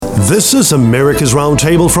This is America's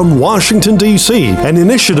Roundtable from Washington, D.C., an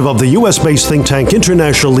initiative of the U.S.-based think tank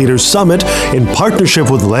International Leaders Summit in partnership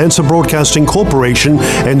with Lancer Broadcasting Corporation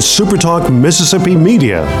and SuperTalk Mississippi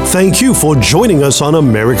Media. Thank you for joining us on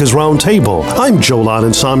America's Roundtable. I'm Joel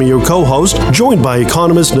Adensami, your co-host, joined by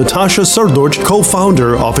economist Natasha Srdoc,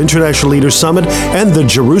 co-founder of International Leaders Summit and the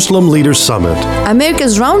Jerusalem Leaders Summit.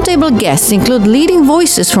 America's Roundtable guests include leading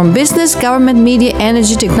voices from business, government, media,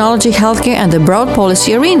 energy, technology, healthcare, and the broad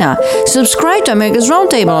policy arena. Subscribe to America's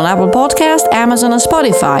Roundtable on Apple Podcasts, Amazon, and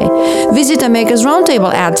Spotify. Visit America's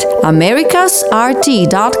Roundtable at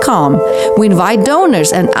americasrt.com. We invite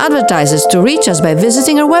donors and advertisers to reach us by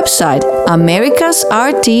visiting our website,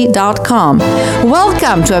 americasrt.com.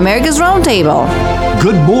 Welcome to America's Roundtable.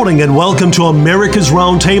 Good morning and welcome to America's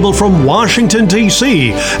Roundtable from Washington,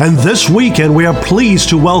 D.C. And this weekend we are pleased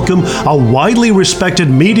to welcome a widely respected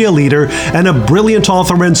media leader and a brilliant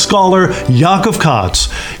author and scholar, Yaakov Katz.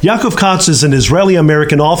 Yaakov Katz is an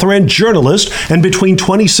Israeli-American author and journalist, and between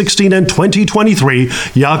 2016 and 2023,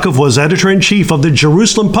 Yaakov was editor-in-chief of the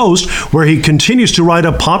Jerusalem Post, where he continues to write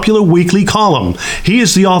a popular weekly column. He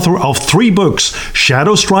is the author of 3 books: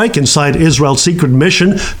 Shadow Strike, Inside Israel's Secret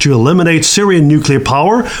Mission to Eliminate Syrian Nuclear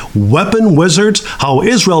Power, Weapon Wizards, How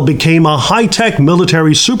Israel Became a High-Tech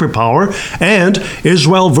Military Superpower, and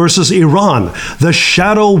Israel versus Iran, The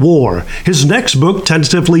Shadow War. His next book,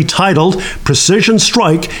 tentatively titled Precision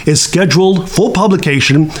Strike, is scheduled for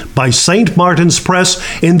publication by St. Martin's Press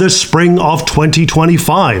in the spring of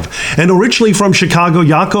 2025. And originally from Chicago,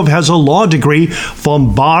 Yaakov has a law degree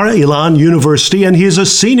from Bar Ilan University, and he is a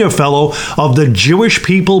senior fellow of the Jewish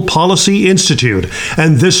People Policy Institute.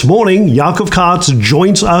 And this morning, Yaakov Katz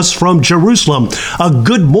joins us from Jerusalem. A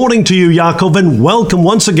good morning to you, Yaakov, and welcome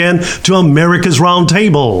once again to America's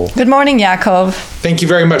Roundtable. Good morning, Yaakov. Thank you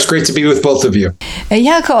very much. Great to be with both of you.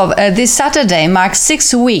 Yaakov, this Saturday marks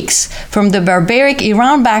 6 weeks from the barbaric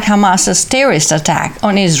Iran-backed Hamas's terrorist attack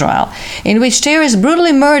on Israel, in which terrorists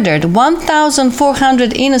brutally murdered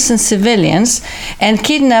 1,400 innocent civilians and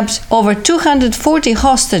kidnapped over 240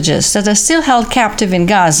 hostages that are still held captive in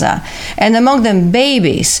Gaza, and among them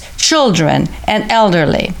babies, children, and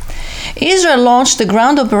elderly. Israel launched the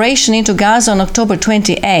ground operation into Gaza on October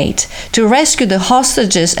 28 to rescue the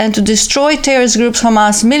hostages and to destroy terrorist group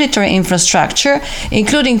Hamas military infrastructure,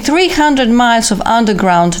 including 300 miles of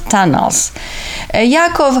underground tunnels.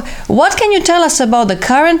 Yaakov, what can you tell us about the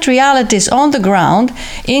current realities on the ground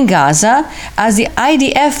in Gaza as the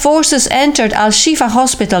IDF forces entered Al-Shifa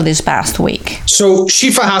Hospital this past week? So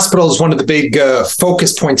Shifa Hospital is one of the big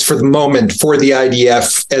focus points for the moment for the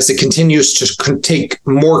IDF as it continues to take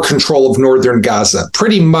more control of northern Gaza.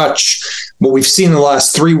 Pretty much what we've seen in the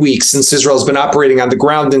last 3 weeks since Israel's been operating on the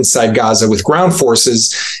ground inside Gaza with ground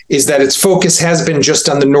forces is that its focus has been just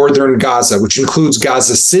on the northern Gaza, which includes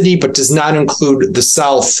Gaza City, but does not include the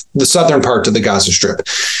southern part of the Gaza Strip.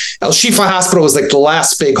 Al-Shifa Hospital is like the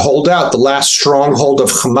last big holdout, the last stronghold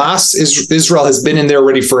of Hamas. Israel has been in there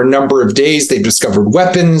already for a number of days. They've discovered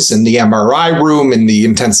weapons in the MRI room, in the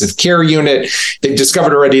intensive care unit. They've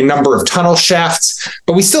discovered already a number of tunnel shafts,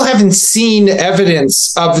 but we still haven't seen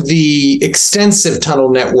evidence of the extensive tunnel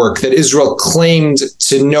network that Israel claimed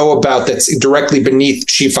to know about that's directly beneath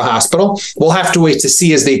Shifa Hospital. We'll have to wait to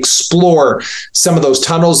see as they explore some of those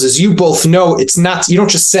tunnels. As you both know, it's not, you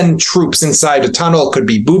don't just send troops inside a tunnel. It could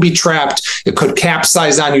be booby-trapped. It could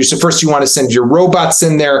capsize on you. So first you want to send your robots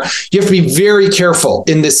in there. You have to be very careful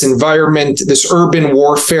in this environment. This urban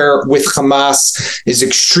warfare with Hamas is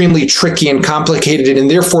extremely tricky and complicated, and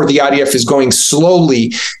therefore the IDF is going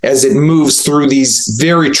slowly as it moves through these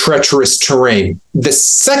very treacherous terrain. The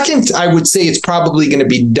second, I would say, it's probably going to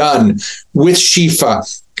be done with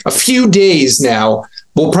Shifa. A few days now,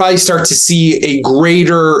 we'll probably start to see a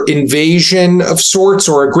greater invasion of sorts,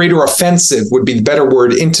 or a greater offensive would be the better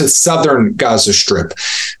word, into southern Gaza Strip.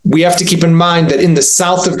 We have to keep in mind that in the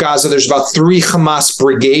south of Gaza, there's about 3 Hamas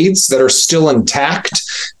brigades that are still intact.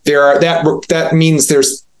 That means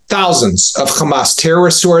there's thousands of Hamas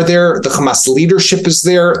terrorists who are there. The Hamas leadership is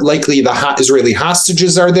there. Likely the Israeli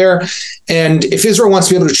hostages are there. And if Israel wants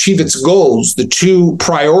to be able to achieve its goals, the 2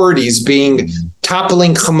 priorities being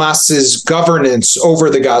toppling Hamas's governance over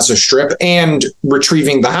the Gaza Strip and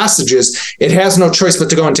retrieving the hostages, it has no choice but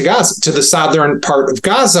to go into Gaza, to the southern part of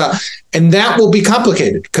Gaza. And that will be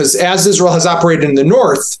complicated because as Israel has operated in the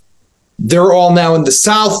north, they're all now in the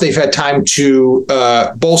south. They've had time to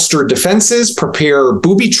bolster defenses, prepare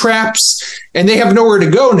booby traps, and they have nowhere to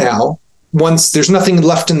go now. Once there's nothing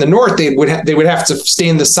left in the north, they would have to stay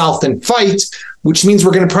in the south and fight, which means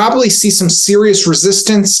we're going to probably see some serious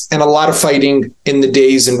resistance and a lot of fighting in the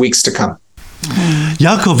days and weeks to come.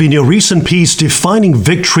 Yaakov, in your recent piece, Defining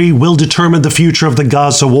Victory Will Determine the Future of the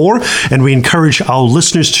Gaza War, and we encourage our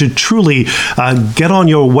listeners to truly get on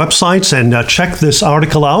your websites and check this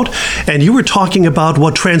article out. And you were talking about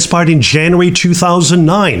what transpired in January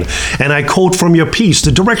 2009. And I quote from your piece,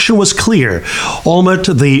 the direction was clear.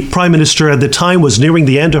 Olmert, the prime minister at the time, was nearing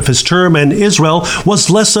the end of his term, and Israel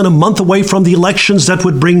was less than a month away from the elections that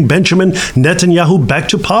would bring Benjamin Netanyahu back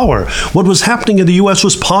to power. What was happening in the U.S.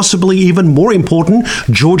 was possibly even more important.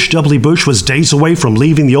 George W. Bush was days away from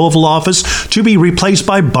leaving the Oval Office to be replaced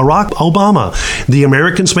by Barack Obama. The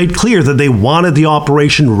Americans made clear that they wanted the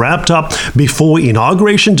operation wrapped up before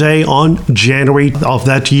Inauguration Day on January of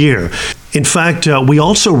that year. In fact, we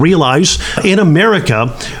also realize in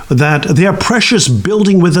America that there are pressures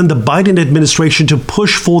building within the Biden administration to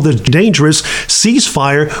push for the dangerous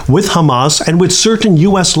ceasefire with Hamas, and with certain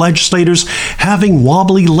U.S. legislators having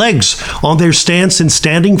wobbly legs on their stance and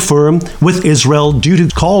standing firm with Israel due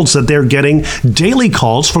to calls that they're getting, daily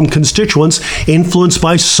calls from constituents influenced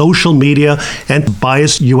by social media and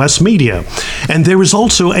biased U.S. media. And there is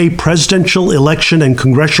also a presidential election and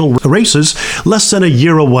congressional races less than a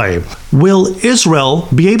year away. Will Israel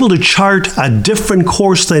be able to chart a different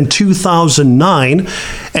course than 2009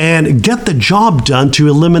 and get the job done to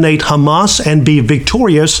eliminate Hamas and be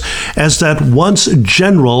victorious, as that once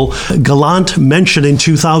General Gallant mentioned in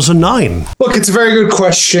 2009? Look, it's a very good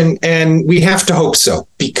question, and we have to hope so,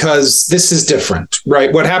 because this is different,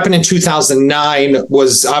 right? What happened in 2009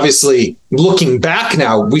 was, obviously, looking back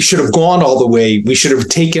now, we should have gone all the way. We should have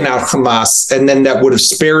taken out Hamas, and then that would have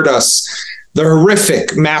spared us the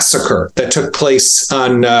horrific massacre that took place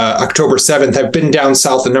on October 7th. I've been down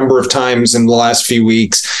south a number of times in the last few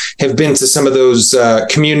weeks, have been to some of those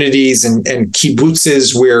communities and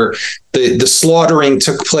kibbutzes where the slaughtering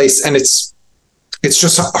took place. And it's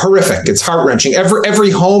just horrific. It's heart-wrenching.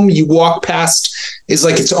 Every home you walk past is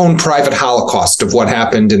like its own private Holocaust of what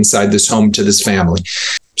happened inside this home to this family.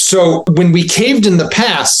 So when we caved in the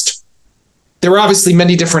past, there were obviously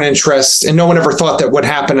many different interests, and no one ever thought that what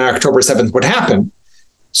happened on October 7th would happen.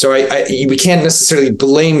 So we can't necessarily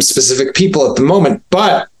blame specific people at the moment,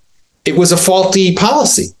 but it was a faulty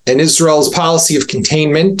policy. And Israel's policy of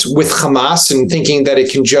containment with Hamas and thinking that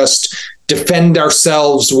it can just defend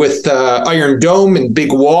ourselves with Iron Dome and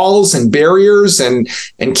big walls and barriers and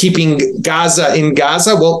keeping Gaza in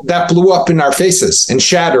Gaza, well, that blew up in our faces and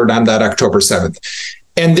shattered on that October 7th.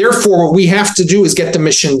 And therefore, what we have to do is get the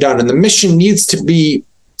mission done. And the mission needs to be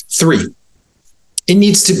three. It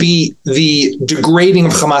needs to be the degrading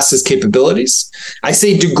of Hamas's capabilities. I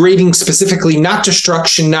say degrading specifically, not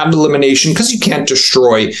destruction, not elimination, because you can't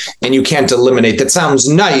destroy and you can't eliminate. That sounds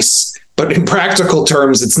nice, but in practical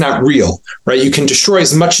terms, it's not real, right? You can destroy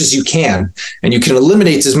as much as you can, and you can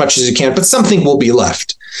eliminate as much as you can, but something will be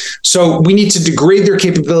left. So we need to degrade their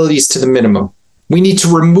capabilities to the minimum. We need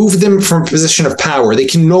to remove them from a position of power. They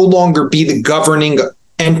can no longer be the governing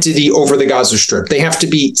entity over the Gaza Strip. They have to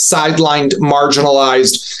be sidelined,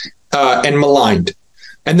 marginalized, and maligned.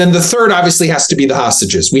 And then the third obviously has to be the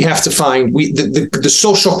hostages. We have to find the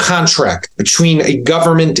social contract between a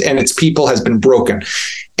government and its people has been broken.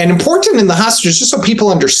 And important in the hostages, just so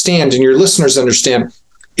people understand and your listeners understand,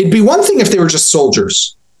 it'd be one thing if they were just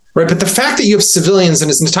soldiers. Right. But the fact that you have civilians,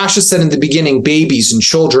 and as Natasha said in the beginning, babies and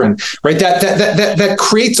children, right, that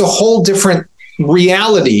creates a whole different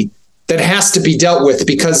reality that has to be dealt with,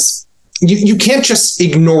 because you can't just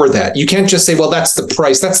ignore that. You can't just say, well, that's the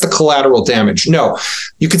price. That's the collateral damage. No,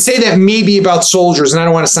 you could say that maybe about soldiers, and I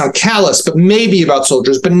don't want to sound callous, but maybe about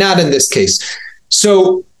soldiers, but not in this case.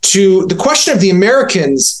 So to the question of the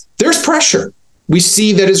Americans, there's pressure. We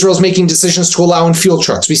see that Israel's making decisions to allow in fuel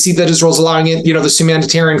trucks. We see that Israel's allowing in, this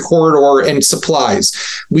humanitarian corridor and supplies.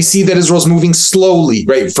 We see that Israel's moving slowly,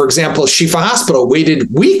 right? For example, Shifa Hospital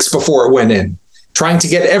waited weeks before it went in, trying to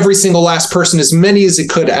get every single last person, as many as it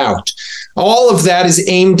could, out. All of that is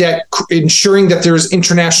aimed at ensuring that there's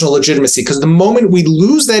international legitimacy, because the moment we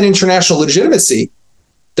lose that international legitimacy,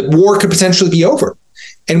 the war could potentially be over.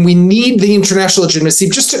 And we need the international legitimacy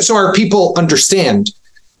just so our people understand.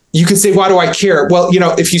 You can say, why do I care? Well,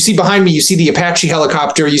 if you see behind me, you see the Apache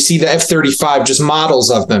helicopter, you see the F-35, just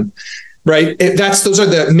models of them, right? Those are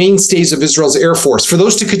the mainstays of Israel's Air Force. For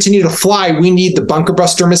those to continue to fly, we need the bunker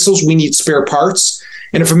buster missiles. We need spare parts.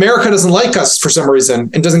 And if America doesn't like us for some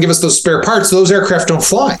reason and doesn't give us those spare parts, those aircraft don't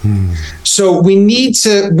fly. So we need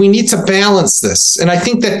to balance this. And I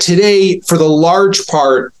think that today, for the large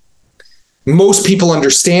part, most people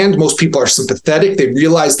understand, most people are sympathetic. They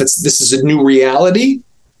realize that this is a new reality.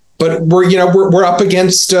 But we're up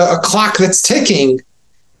against a clock that's ticking,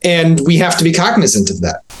 and we have to be cognizant of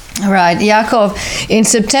that. Right, Yaakov. In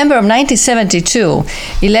September of 1972,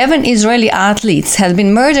 11 Israeli athletes had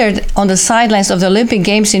been murdered on the sidelines of the Olympic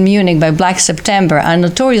Games in Munich by Black September, a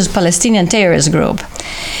notorious Palestinian terrorist group.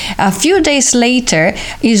 A few days later,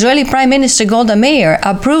 Israeli Prime Minister Golda Meir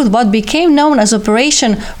approved what became known as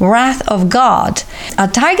Operation Wrath of God, a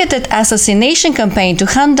targeted assassination campaign to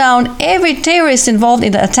hunt down every terrorist involved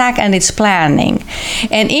in the attack and its planning.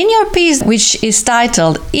 And in your piece, which is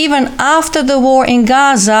titled, "Even After the War in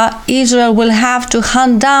Gaza, Israel will have to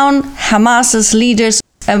hunt down Hamas's leaders,"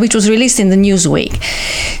 which was released in the Newsweek.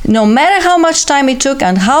 No matter how much time it took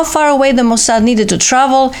and how far away the Mossad needed to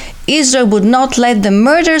travel, Israel would not let the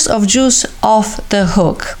murders of Jews off the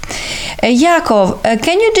hook. Yaakov,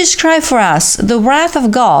 can you describe for us the Wrath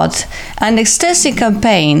of God, an extensive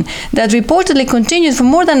campaign that reportedly continued for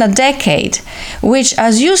more than a decade, which,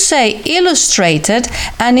 as you say, illustrated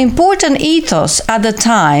an important ethos at the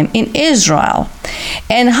time in Israel?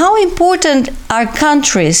 And how important are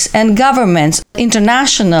countries and governments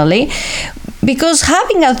internationally? Because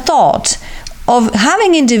having a thought of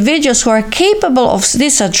having individuals who are capable of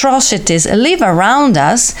these atrocities live around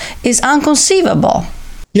us is inconceivable.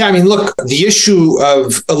 Yeah, I mean, look, the issue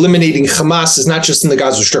of eliminating Hamas is not just in the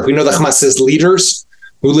Gaza Strip. We know that Hamas has leaders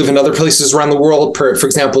who live in other places around the world, for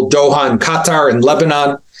example, Doha and Qatar and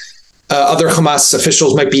Lebanon. Other Hamas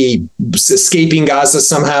officials might be escaping Gaza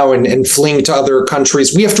somehow and fleeing to other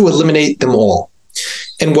countries. We have to eliminate them all.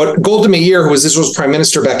 And what Golda Meir, who was Israel's prime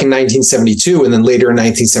minister back in 1972 and then later in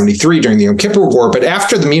 1973 during the Yom Kippur War, but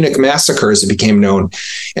after the Munich massacre, as it became known,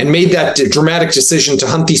 and made that dramatic decision to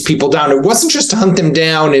hunt these people down, it wasn't just to hunt them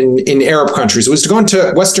down in Arab countries. It was to go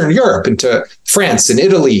into Western Europe, into France and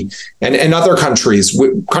Italy and other countries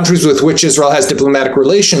with which Israel has diplomatic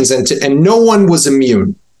relations, and no one was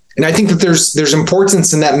immune. And I think that there's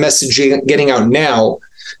importance in that message getting out now,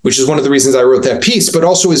 which is one of the reasons I wrote that piece. But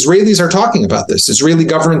also Israelis are talking about this. Israeli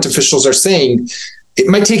government officials are saying it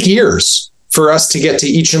might take years for us to get to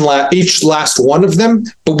each last one of them,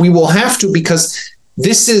 but we will have to, because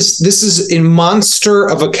this is a monster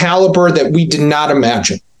of a caliber that we did not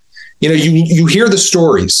imagine. You know, you hear the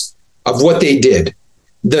stories of what they did,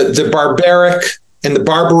 the barbaric and the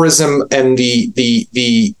barbarism and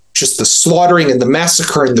the just the slaughtering and the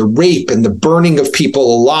massacre and the rape and the burning of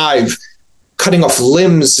people alive, cutting off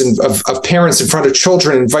limbs of parents in front of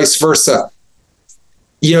children and vice versa.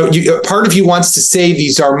 You know, part of you wants to say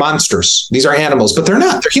these are monsters, these are animals, but they're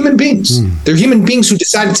not. They're human beings. They're human beings who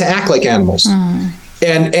decided to act like animals.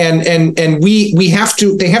 And we have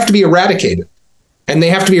to. They have to be eradicated, and they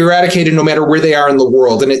have to be eradicated no matter where they are in the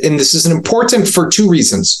world. And this is important for two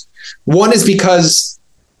reasons. One is because,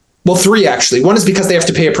 well, three actually. One is because they have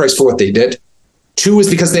to pay a price for what they did. Two is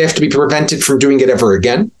because they have to be prevented from doing it ever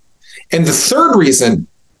again. And the third reason,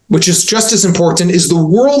 which is just as important, is the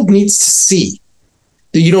world needs to see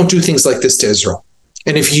that you don't do things like this to Israel.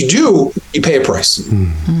 And if you do, you pay a price.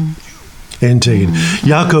 Indeed.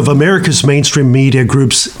 Yaakov, America's mainstream media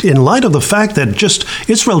groups, in light of the fact that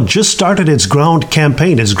Israel just started its ground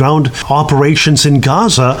campaign, its ground operations in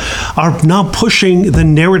Gaza, are now pushing the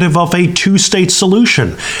narrative of a two-state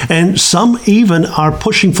solution. And some even are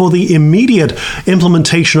pushing for the immediate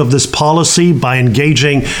implementation of this policy by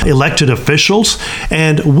engaging elected officials.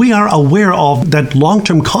 And we are aware of that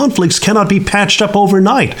long-term conflicts cannot be patched up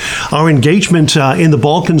overnight. Our engagement in the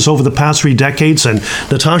Balkans over the past 3 decades, and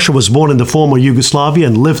Natasha was born in the former Yugoslavia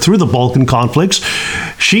and lived through the Balkan conflicts,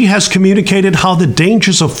 she has communicated how the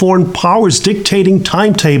dangers of foreign powers dictating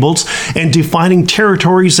timetables and defining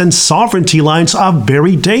territories and sovereignty lines are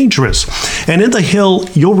very dangerous. And in The Hill,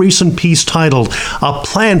 your recent piece titled "A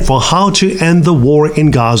Plan for How to End the War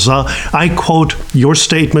in Gaza," I quote your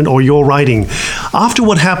statement or your writing. After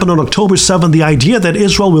what happened on October 7th, the idea that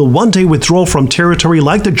Israel will one day withdraw from territory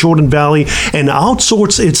like the Jordan Valley and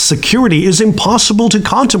outsource its security is impossible to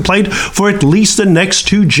contemplate for at least the next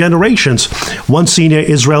 2 generations. One senior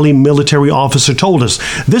Israeli military officer told us,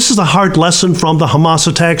 "This is a hard lesson from the Hamas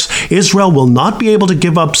attacks. Israel will not be able to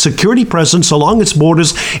give up security presence along its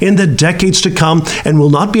borders in the decades to come and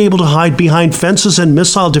will not be able to hide behind fences and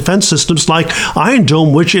missile defense systems like Iron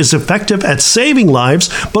Dome, which is effective at saving lives,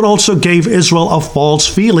 but also gave Israel a false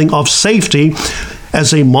feeling of safety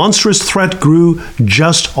as a monstrous threat grew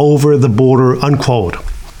just over the border," unquote.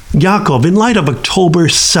 Yaakov, in light of October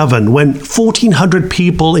 7, when 1,400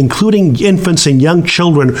 people, including infants and young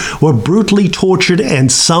children, were brutally tortured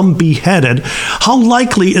and some beheaded, how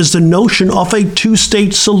likely is the notion of a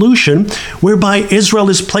two-state solution whereby Israel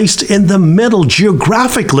is placed in the middle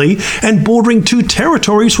geographically and bordering two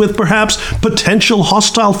territories with perhaps potential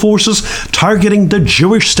hostile forces targeting the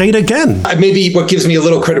Jewish state again? Maybe what gives me a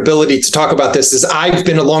little credibility to talk about this is I've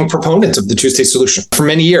been a long proponent of the two-state solution for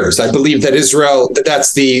many years. I believe that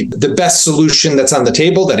that's the best solution that's on the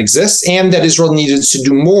table that exists, and that Israel needed to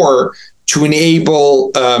do more to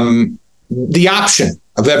enable the option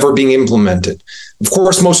of ever being implemented. Of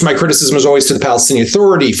course, most of my criticism is always to the Palestinian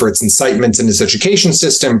Authority for its incitements in its education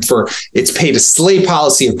system, for its pay-to-slay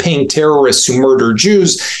policy of paying terrorists who murder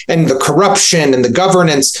Jews, and the corruption and the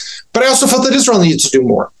governance. But I also felt that Israel needed to do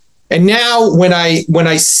more. And now when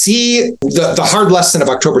I see the hard lesson of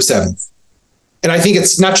October 7th, and I think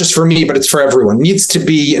it's not just for me, but it's for everyone, needs to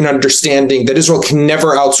be an understanding that Israel can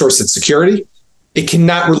never outsource its security. It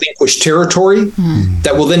cannot relinquish territory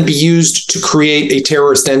that will then be used to create a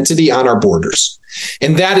terrorist entity on our borders.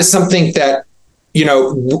 And that is something that,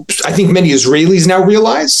 I think many Israelis now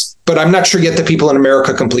realize, but I'm not sure yet that people in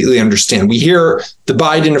America completely understand. We hear the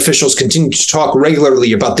Biden officials continue to talk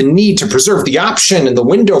regularly about the need to preserve the option and the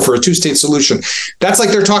window for a two-state solution. That's like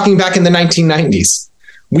they're talking back in the 1990s.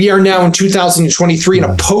 We are now in 2023 in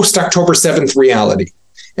a post-October 7th reality.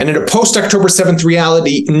 And in a post-October 7th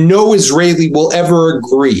reality, no Israeli will ever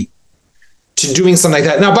agree to doing something like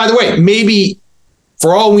that. Now, by the way, maybe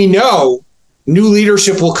for all we know, new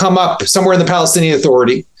leadership will come up somewhere in the Palestinian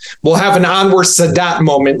Authority. We'll have an Anwar Sadat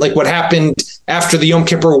moment, like what happened after the Yom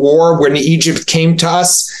Kippur War, when Egypt came to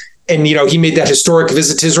us and, he made that historic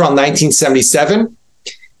visit to Israel in 1977.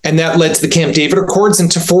 And that led to the Camp David Accords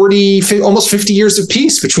and to almost 50 years of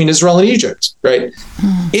peace between Israel and Egypt, right?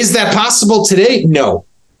 Is that possible today? No,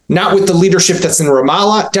 not with the leadership that's in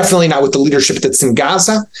Ramallah, definitely not with the leadership that's in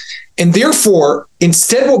Gaza. And therefore,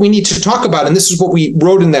 instead, what we need to talk about, and this is what we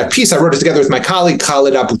wrote in that piece, I wrote it together with my colleague,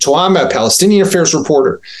 Khalid Abu Tuama, a Palestinian affairs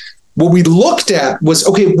reporter. What we looked at was,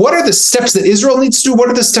 okay, what are the steps that Israel needs to do? What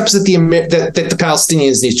are the steps that the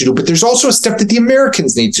Palestinians need to do? But there's also a step that the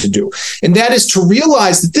Americans need to do. And that is to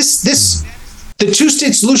realize that the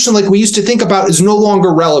two-state solution, like we used to think about, is no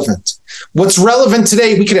longer relevant. What's relevant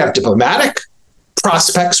today, we could have diplomatic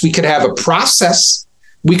prospects, we could have a process,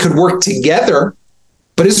 we could work together,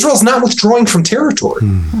 but Israel's not withdrawing from territory.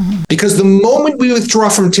 Because the moment we withdraw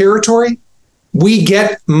from territory, we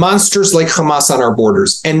get monsters like Hamas on our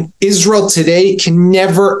borders. And Israel today can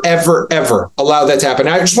never, ever, ever allow that to happen.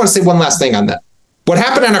 I just want to say one last thing on that. What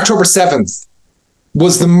happened on October 7th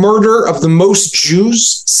was the murder of the most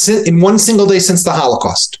Jews in one single day since the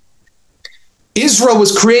Holocaust. Israel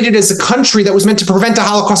was created as a country that was meant to prevent the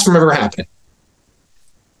Holocaust from ever happening.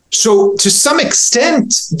 So to some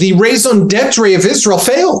extent, the raison d'etre of Israel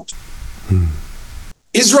failed.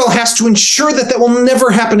 Israel has to ensure that will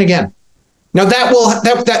never happen again. Now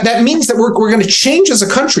that means that we're going to change as a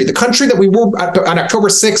country. The country that we were on October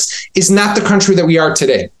 6th is not the country that we are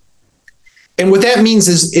today. And what that means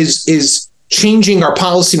is changing our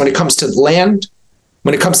policy when it comes to land,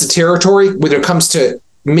 when it comes to territory, when it comes to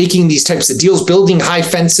making these types of deals, building high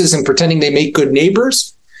fences and pretending they make good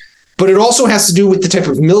neighbors. But it also has to do with the type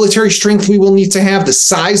of military strength we will need to have, the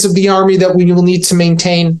size of the army that we will need to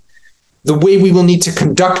maintain, the way we will need to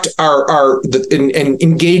conduct and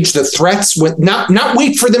engage the threats, with not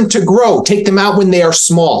wait for them to grow, take them out when they are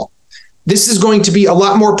small. This is going to be a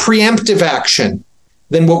lot more preemptive action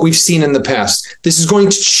than what we've seen in the past. This is going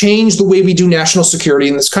to change the way we do national security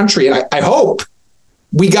in this country. And I hope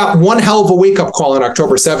we got one hell of a wake-up call on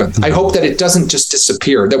October 7th. I hope that it doesn't just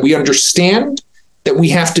disappear, that we understand that we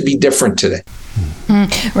have to be different today.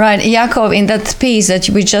 Right, Yaakov, in that piece that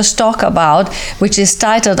we just talked about, which is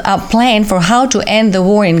titled A Plan for How to End the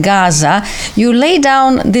War in Gaza, you lay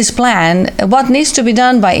down this plan, what needs to be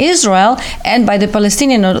done by Israel and by the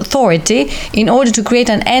Palestinian Authority in order to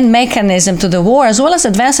create an end mechanism to the war, as well as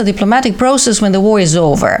advance the diplomatic process when the war is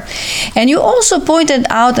over. And you also pointed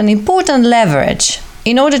out an important leverage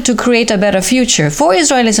in order to create a better future for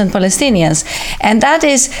Israelis and Palestinians. And that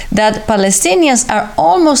is that Palestinians are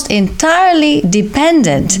almost entirely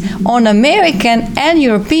dependent on American and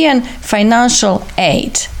European financial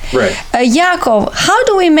aid. Right. Yaakov, how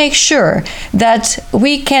do we make sure that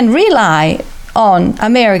we can rely on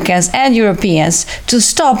Americans and Europeans to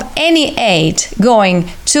stop any aid going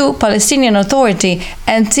to Palestinian Authority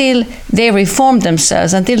until they reform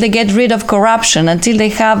themselves, until they get rid of corruption, until they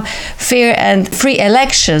have fair and free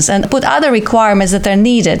elections, and put other requirements that are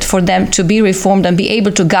needed for them to be reformed and be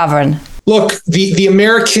able to govern? Look, the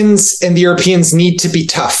Americans and the Europeans need to be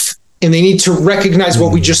tough. and they need to recognize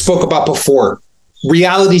what we just spoke about before.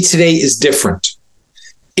 Reality today is different.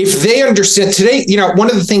 If they understand today, one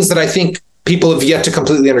of the things that I think people have yet to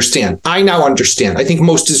completely understand, I now understand. I think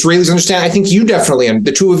most Israelis understand. I think you definitely,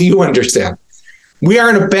 the two of you understand. We are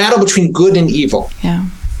in a battle between good and evil. Yeah.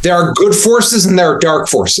 There are good forces and there are dark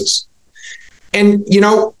forces. And,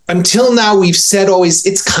 until now, we've said always,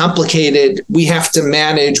 it's complicated. We have to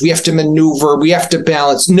manage. We have to maneuver. We have to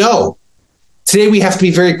balance. No. Today, we have to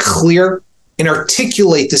be very clear and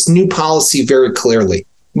articulate this new policy very clearly.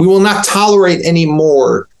 We will not tolerate any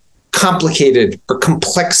more complicated or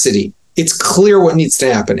complexity. It's clear what needs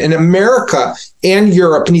to happen. And America and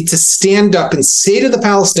Europe need to stand up and say to the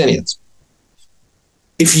Palestinians,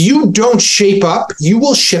 if you don't shape up, you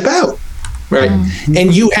will ship out, right? Mm-hmm.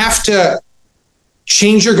 And you have to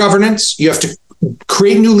change your governance. You have to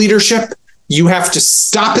create new leadership. You have to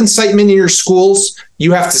stop incitement in your schools.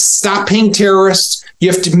 You have to stop paying terrorists.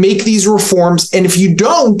 You have to make these reforms. And if you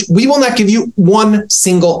don't, we will not give you one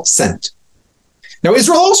single cent. Now,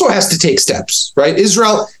 Israel also has to take steps, right?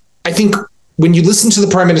 Israel, I think when you listen to the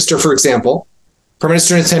prime minister, for example, Prime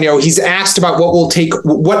Minister Netanyahu, he's asked about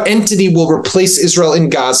what entity will replace Israel in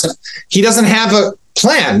Gaza. He doesn't have a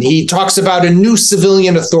plan. He talks about a new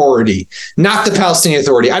civilian authority, not the Palestinian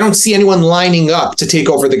Authority. I don't see anyone lining up to take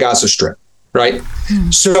over the Gaza Strip, right?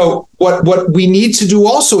 So what we need to do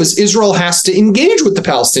also is Israel has to engage with the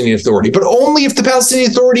Palestinian Authority, but only if the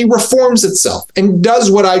Palestinian Authority reforms itself and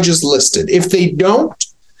does what I just listed. If they don't,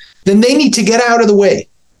 then they need to get out of the way.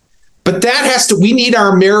 But we need our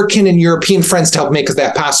American and European friends to help make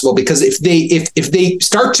that possible, because if they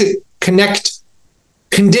start to connect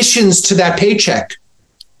conditions to that paycheck,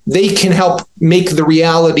 they can help make the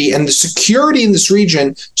reality and the security in this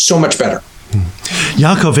region so much better.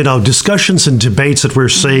 Yaakov, in our discussions and debates that we're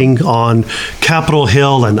seeing on Capitol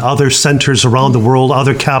Hill and other centers around the world,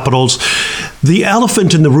 other capitals, the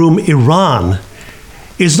elephant in the room, Iran,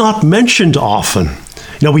 is not mentioned often.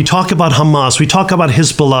 We talk about Hamas, we talk about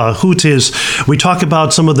Hezbollah, Houthis, we talk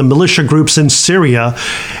about some of the militia groups in Syria,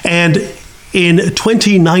 and in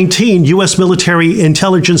 2019, U.S. military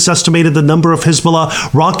intelligence estimated the number of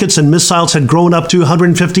Hezbollah rockets and missiles had grown up to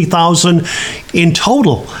 150,000 in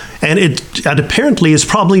total. And it apparently is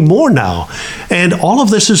probably more now. And all of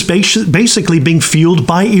this is basically being fueled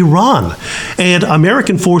by Iran. And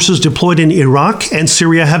American forces deployed in Iraq and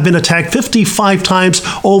Syria have been attacked 55 times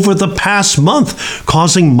over the past month,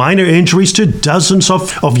 causing minor injuries to dozens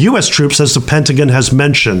of U.S. troops, as the Pentagon has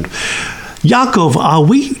mentioned. Yaakov, are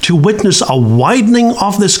we to witness a widening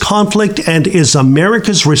of this conflict, and is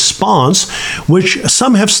America's response, which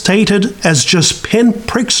some have stated as just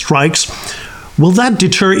pinprick strikes, will that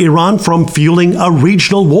deter Iran from fueling a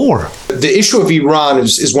regional war? The issue of Iran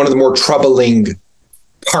is one of the more troubling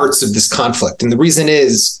parts of this conflict. And the reason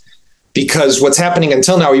is because what's happening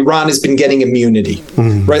until now, Iran has been getting immunity,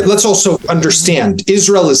 right? Let's also understand,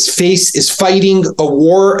 Israel is fighting a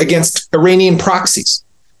war against Iranian proxies.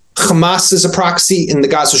 Hamas is a proxy in the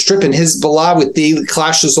Gaza Strip, and Hezbollah, with daily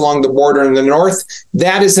clashes along the border in the north,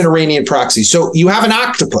 that is an Iranian proxy. So you have an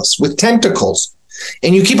octopus with tentacles,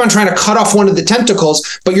 and you keep on trying to cut off one of the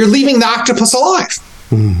tentacles, but you're leaving the octopus alive.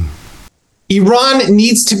 Iran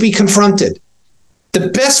needs to be confronted. The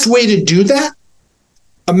best way to do that,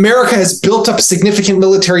 America has built up significant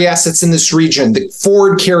military assets in this region, the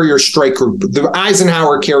Ford Carrier Strike Group, the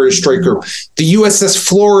Eisenhower Carrier Strike Group, the USS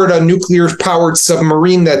Florida nuclear-powered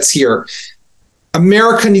submarine that's here.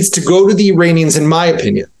 America needs to go to the Iranians, in my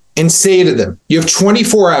opinion, and say to them, you have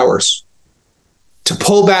 24 hours to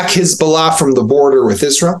pull back Hezbollah from the border with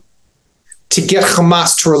Israel, to get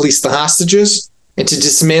Hamas to release the hostages, and to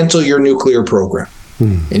dismantle your nuclear program.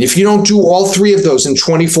 And if you don't do all three of those in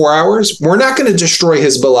 24 hours, we're not going to destroy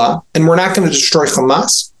Hezbollah, and we're not going to destroy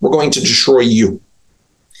Hamas. We're going to destroy you.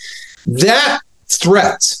 That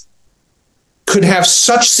threat could have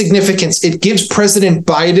such significance. It gives President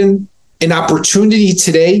Biden an opportunity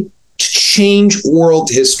today to change world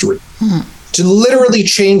history, to literally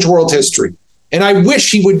change world history. And I wish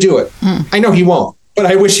he would do it. I know he won't, but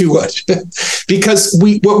I wish he would. Because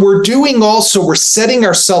what we're doing also, we're setting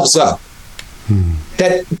ourselves up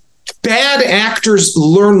that bad actors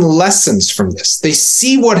learn lessons from this. They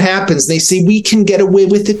see what happens. They say, we can get away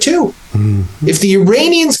with it too. If the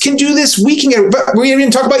Iranians can do this, we can get. But we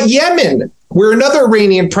didn't talk about Yemen, where another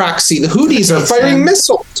Iranian proxy, the Houthis, are firing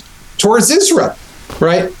missiles towards Israel,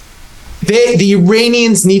 right? The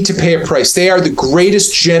Iranians need to pay a price. They are the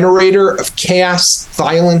greatest generator of chaos,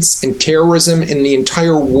 violence, and terrorism in the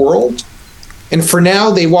entire world. And for now,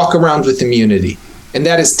 they walk around with immunity. And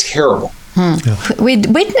that is terrible. We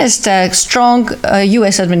witnessed strong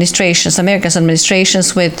U.S. administrations, America's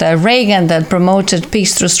administrations, with Reagan that promoted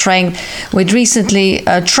peace through strength, with recently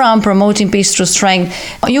Trump promoting peace through strength.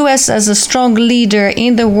 U.S. as a strong leader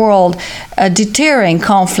in the world, deterring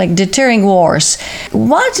conflict, deterring wars.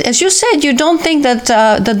 What, as you said, you don't think that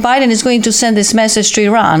that Biden is going to send this message to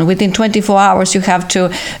Iran? Within 24 hours, you have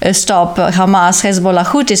to stop Hamas, Hezbollah,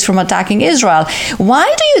 Houthis from attacking Israel. Why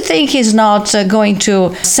do you think he's not going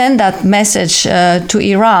to send that message to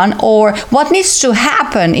Iran? Or what needs to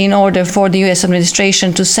happen in order for the U.S.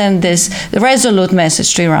 administration to send this resolute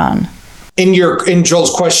message to Iran? In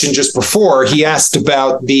Joel's question just before, he asked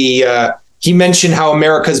about he mentioned how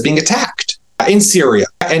America is being attacked in Syria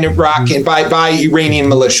and Iraq and by Iranian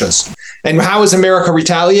militias. And how is America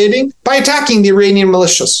retaliating? By attacking the Iranian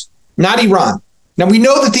militias, not Iran. Now, we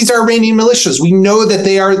know that these are Iranian militias. We know that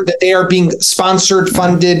they are being sponsored,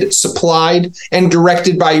 funded, supplied, and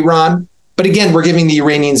directed by Iran. But again, we're giving the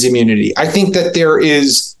Iranians immunity. I think that there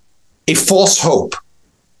is a false hope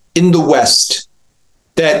in the West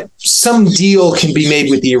that some deal can be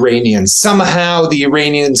made with the Iranians. Somehow the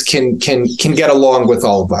Iranians can get along with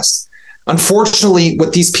all of us. Unfortunately,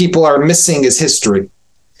 what these people are missing is history.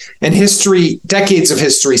 And history, decades of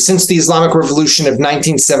history, since the Islamic Revolution of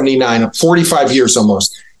 1979, 45 years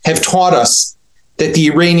almost, have taught us that the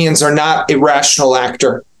Iranians are not a rational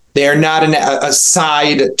actor. They are not a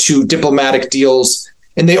side to diplomatic deals,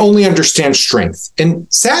 and they only understand strength.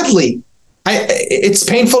 And sadly, it's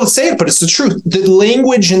painful to say it, but it's the truth. The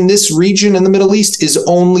language in this region in the Middle East is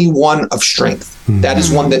only one of strength. Mm-hmm. That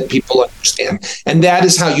is one that people understand. And that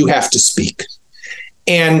is how you have to speak.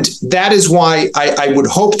 And that is why I would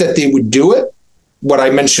hope that they would do it. What I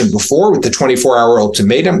mentioned before with the 24-hour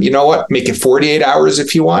ultimatum, you know what, make it 48 hours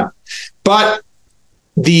if you want. But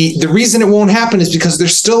the reason it won't happen is because there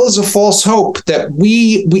still is a false hope that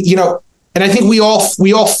we and I think we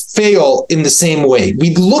all fail in the same way.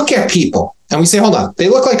 We look at people and we say, hold on, they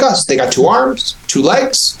look like us. They got 2 arms, 2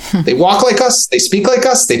 legs. They walk like us. They speak like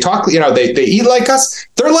us. They talk, they eat like us.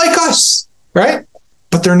 They're like us, right?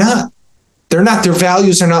 But they're not. They're not. Their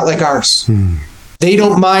values are not like ours. They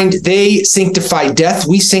don't mind. They sanctify death.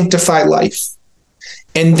 We sanctify life.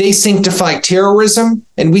 And they sanctify terrorism,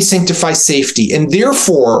 and we sanctify safety. And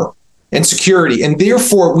therefore, and security. And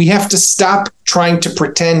therefore, we have to stop trying to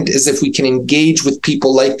pretend as if we can engage with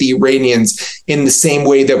people like the Iranians in the same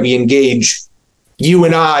way that we engage you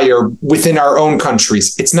and I or within our own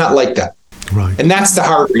countries. It's not like that. Right. And that's the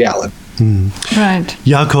hard reality. Right.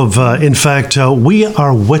 Yaakov, in fact, we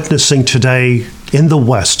are witnessing today in the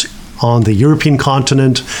West, on the European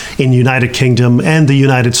continent, in the United Kingdom and the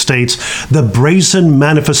United States, the brazen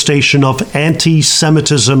manifestation of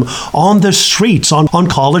anti-Semitism on the streets, on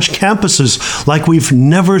college campuses, like we've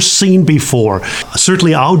never seen before.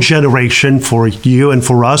 Certainly our generation, for you and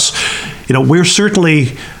for us, we're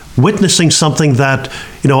certainly witnessing something that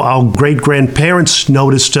our great-grandparents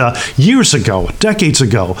noticed years ago, decades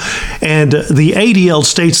ago. And the ADL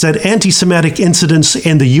states that anti-Semitic incidents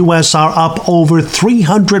in the U.S. are up over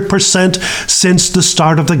 300% since the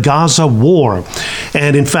start of the Gaza war.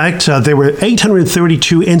 And in fact, there were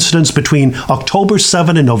 832 incidents between October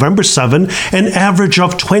 7 and November 7, an average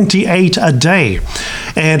of 28 a day.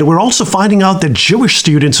 And we're also finding out that Jewish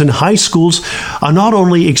students in high schools are not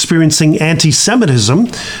only experiencing anti-Semitism.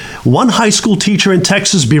 One high school teacher in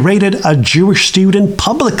Texas berated a Jewish student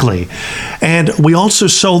publicly. And we also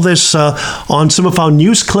saw this on some of our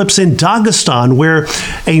news clips in Dagestan, where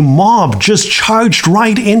a mob just charged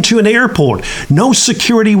right into an airport. No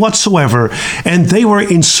security whatsoever. And they were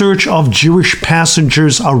in search of Jewish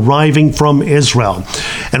passengers arriving from Israel.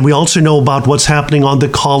 And we also know about what's happening on the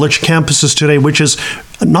college campuses today, which is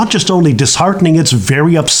not just only disheartening, it's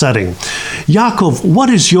very upsetting. Yaakov, what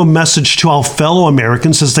is your message to our fellow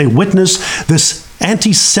Americans as they witness this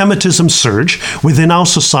anti-Semitism surge within our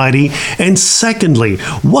society? And secondly,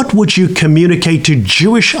 what would you communicate to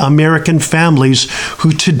Jewish American families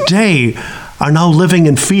who today are now living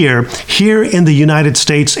in fear here in the United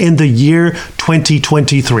States in the year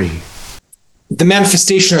 2023? The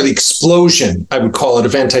manifestation or the explosion, I would call it,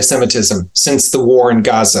 of anti-Semitism since the war in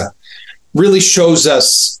Gaza really shows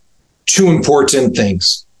us 2 important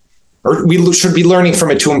things, or we should be learning from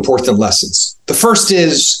it 2 important lessons. The first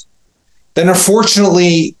is that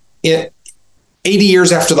unfortunately, 80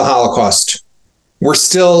 years after the Holocaust, we're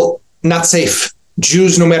still not safe.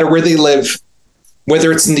 Jews, no matter where they live,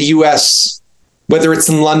 whether it's in the US, whether it's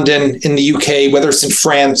in London, in the UK, whether it's in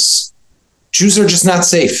France, Jews are just not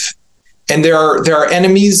safe. And there are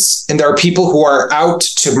enemies, and there are people who are out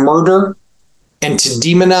to murder and to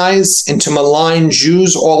demonize and to malign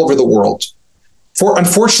Jews all over the world.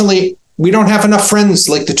 Unfortunately, we don't have enough friends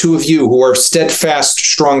like the two of you who are steadfast,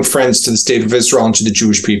 strong friends to the state of Israel and to the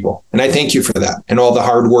Jewish people. And I thank you for that and all the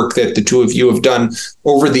hard work that the two of you have done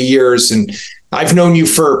over the years. And I've known you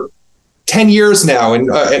for 10 years now,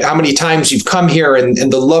 and how many times you've come here and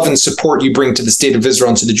the love and support you bring to the state of Israel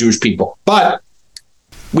and to the Jewish people. But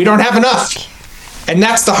we don't have enough. And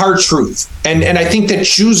that's the hard truth. And I think that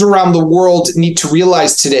Jews around the world need to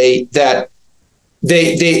realize today that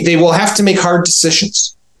they will have to make hard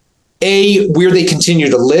decisions. A, where they continue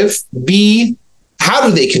to live. B, how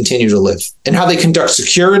do they continue to live and how they conduct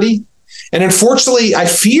security. And unfortunately, I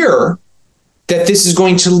fear that this is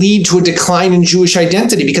going to lead to a decline in Jewish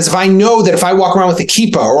identity, because if I know that if I walk around with a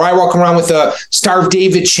kippah, or I walk around with a Star of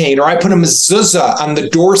David chain, or I put a mezuzah on the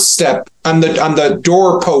doorstep, on the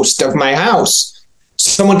doorpost of my house,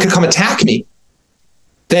 someone could come attack me,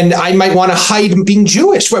 then I might want to hide being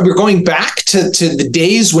Jewish. We're going back to the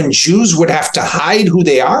days when Jews would have to hide who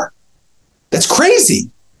they are. That's crazy.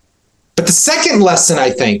 But the second lesson, I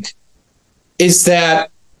think, is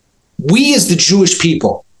that we as the Jewish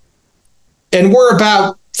people, and we're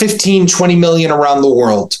about 15, 20 million around the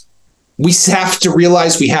world, we have to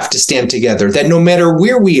realize we have to stand together, that no matter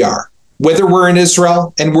where we are, whether we're in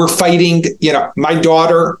Israel and we're fighting, my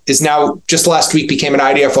daughter is now, just last week, became an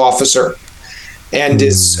IDF officer and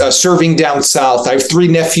is serving down south. I have 3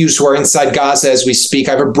 nephews who are inside Gaza as we speak.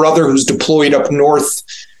 I have a brother who's deployed up north,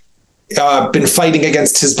 been fighting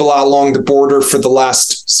against Hezbollah along the border for the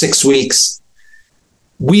last 6 weeks.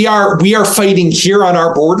 We are fighting here on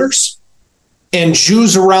our borders, and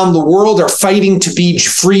Jews around the world are fighting to be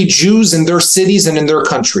free Jews in their cities and in their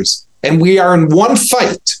countries. And we are in one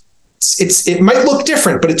fight. It might look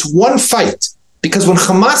different, but it's one fight. Because when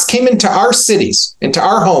Hamas came into our cities, into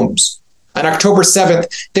our homes on October 7th,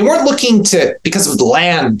 they weren't looking because of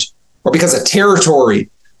land or because of territory,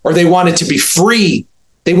 or they wanted to be free.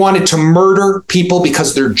 They wanted to murder people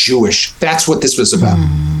because they're Jewish. That's what this was about.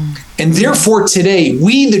 And therefore today,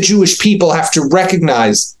 we, the Jewish people, have to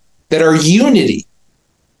recognize that our unity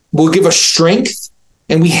will give us strength,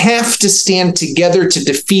 and we have to stand together to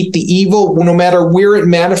defeat the evil, no matter where it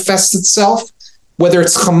manifests itself, whether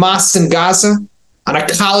it's Hamas in Gaza, on a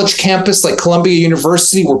college campus like Columbia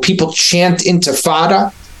University where people chant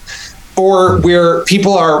Intifada, or where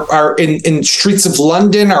people are in streets of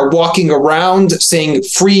London are walking around saying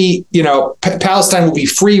free, Palestine will be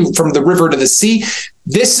free from the river to the sea.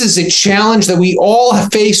 This is a challenge that we all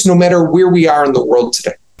face no matter where we are in the world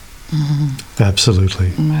today.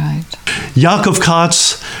 Absolutely. Right. Yaakov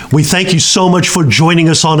Katz, we thank you so much for joining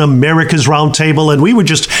us on America's Roundtable, and we would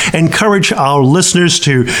just encourage our listeners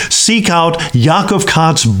to seek out Yaakov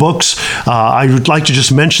Katz's books. I would like to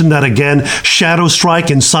just mention that again: Shadow Strike,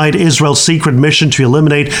 Inside Israel's Secret Mission to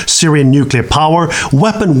Eliminate Syrian Nuclear Power,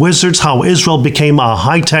 Weapon Wizards, How Israel Became a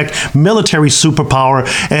High-Tech Military Superpower,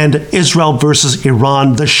 and Israel versus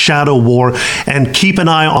Iran, The Shadow War. And keep an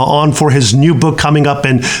eye on for his new book coming up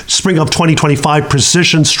in spring of 2025,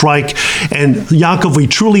 Precision Strike. And Yaakov, we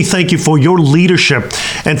truly thank you for your leadership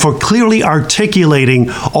and for clearly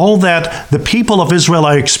articulating all that the people of Israel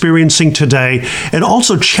are experiencing today, and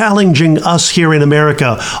also challenging us here in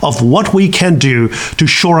America of what we can do to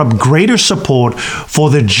shore up greater support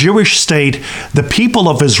for the Jewish state, the people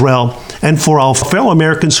of Israel, and for our fellow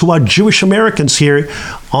Americans who are Jewish Americans here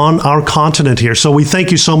on our continent here. So we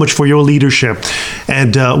thank you so much for your leadership,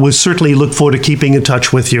 and we'll certainly look forward to keeping in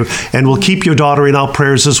touch with you, and we'll keep your daughter in our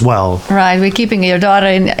prayers as well. Right, we're keeping your daughter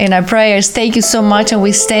in our prayers. Thank you so much, and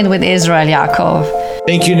we stand with Israel, Yaakov.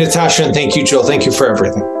 Thank you, Natasha, and thank you, Jill. Thank you for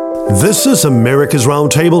everything. This is America's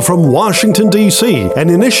Roundtable from Washington, D.C., an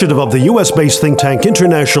initiative of the U.S.-based think tank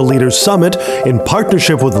International Leaders Summit in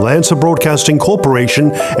partnership with Lancer Broadcasting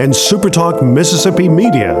Corporation and SuperTalk Mississippi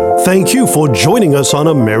Media. Thank you for joining us on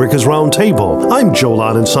America's Roundtable. I'm Joel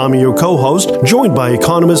Anand-Sami, your co-host, joined by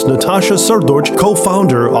economist Natasha Srdoc,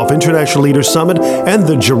 co-founder of International Leaders Summit and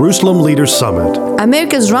the Jerusalem Leaders Summit.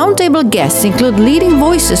 America's Roundtable guests include leading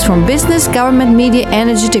voices from business, government, media,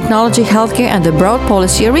 energy, technology, healthcare, and the broad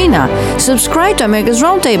policy arena. Subscribe to America's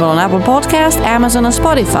Roundtable on Apple Podcasts, Amazon, and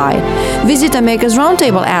Spotify. Visit America's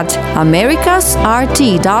Roundtable at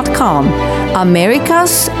americasrt.com.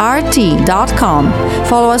 americasrt.com.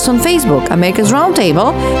 Follow us on Facebook, America's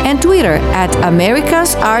Roundtable, and Twitter at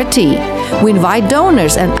americasrt. We invite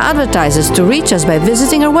donors and advertisers to reach us by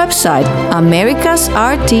visiting our website,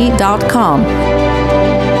 americasrt.com.